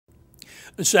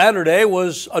Saturday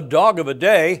was a dog of a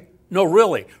day. No,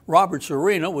 really, Roberts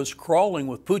Arena was crawling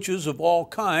with pooches of all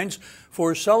kinds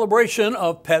for a celebration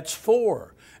of Pets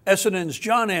 4. SNN's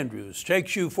John Andrews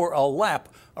takes you for a lap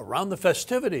around the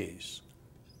festivities.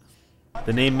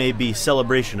 The name may be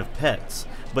Celebration of Pets,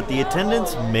 but the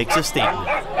attendance makes a statement.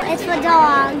 It's for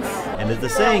dogs. And as the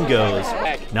saying goes,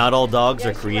 not all dogs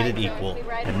are created equal.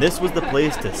 And this was the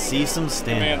place to see some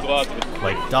stand-ups,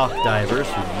 like dock divers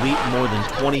who leap more than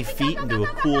 20 feet into a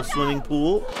cool swimming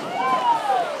pool,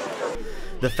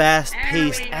 the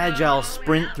fast-paced, agile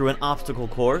sprint through an obstacle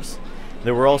course.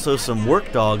 There were also some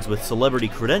work dogs with celebrity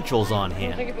credentials on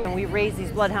hand. We raise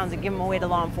these bloodhounds and give them away to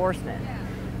law enforcement.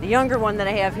 The younger one that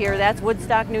I have here, that's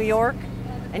Woodstock, New York,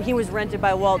 and he was rented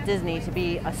by Walt Disney to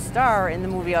be a star in the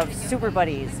movie of Super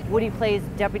Buddies. Woody plays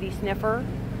Deputy Sniffer,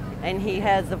 and he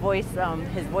has the voice,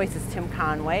 his voice is Tim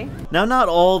Conway. Now, not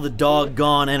all the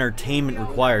doggone entertainment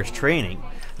requires training.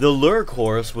 The lure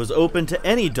course was open to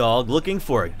any dog looking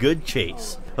for a good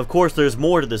chase. Of course, there's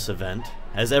more to this event.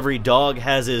 As every dog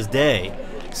has his day,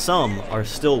 some are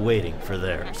still waiting for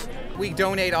theirs. We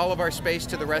donate all of our space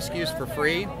to the rescues for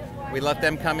free. We let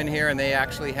them come in here and they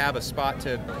actually have a spot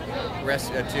to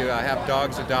have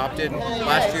dogs adopted.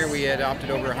 Last year we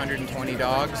adopted over 120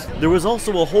 dogs. There was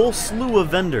also a whole slew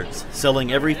of vendors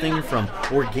selling everything from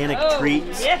organic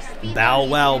treats, bow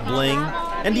wow bling,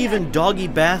 and even doggy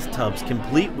bathtubs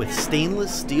complete with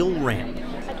stainless steel ramp.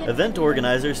 Event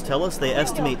organizers tell us they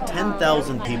estimate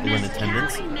 10,000 people in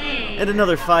attendance, and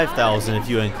another 5,000 if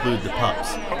you include the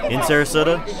pups. In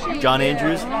Sarasota, John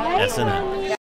Andrews, SNN.